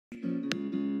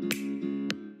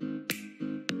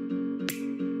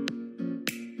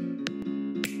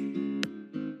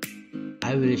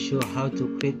I will show how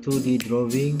to create 2D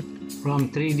drawing from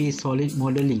 3D solid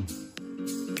modeling.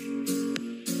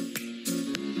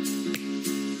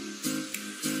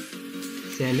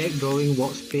 Select drawing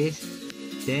workspace,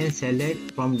 then select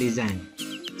from design.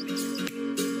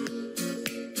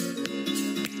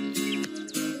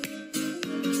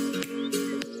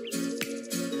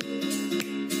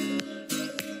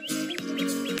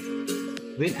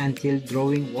 Wait until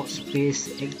drawing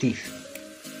workspace active.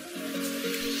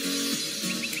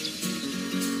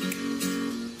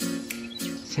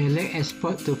 Select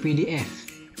export to PDF.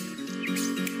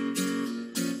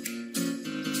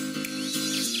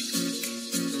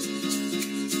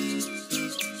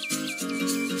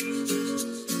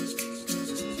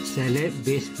 Select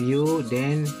base view,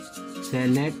 then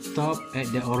select top at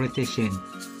the orientation.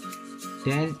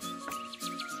 Then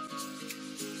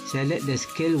select the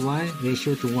scale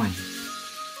 1:1.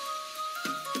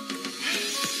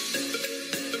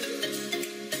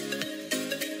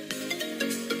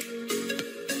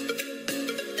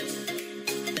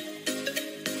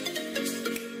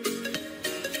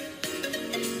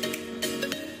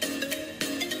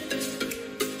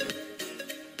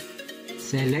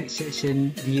 Select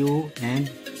section view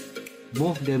and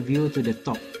move the view to the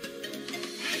top.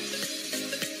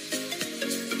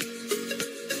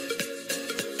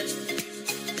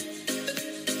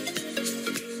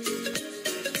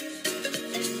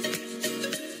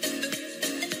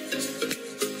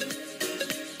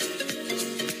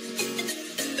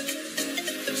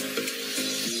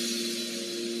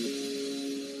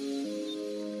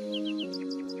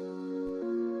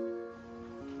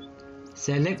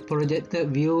 Select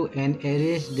projected view and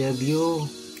arrange the view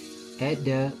at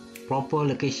the proper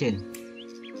location.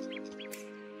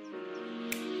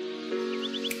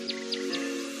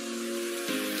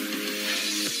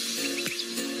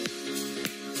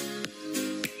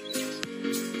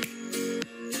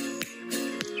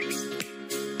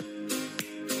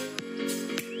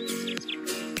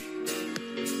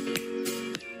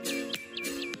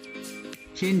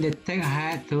 Change the tag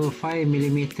height to 5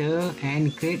 mm and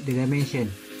create the dimension.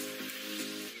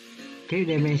 Create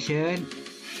dimension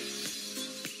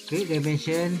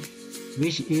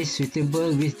which is suitable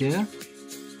with the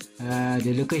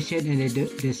location and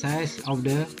the size of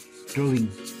the drawing.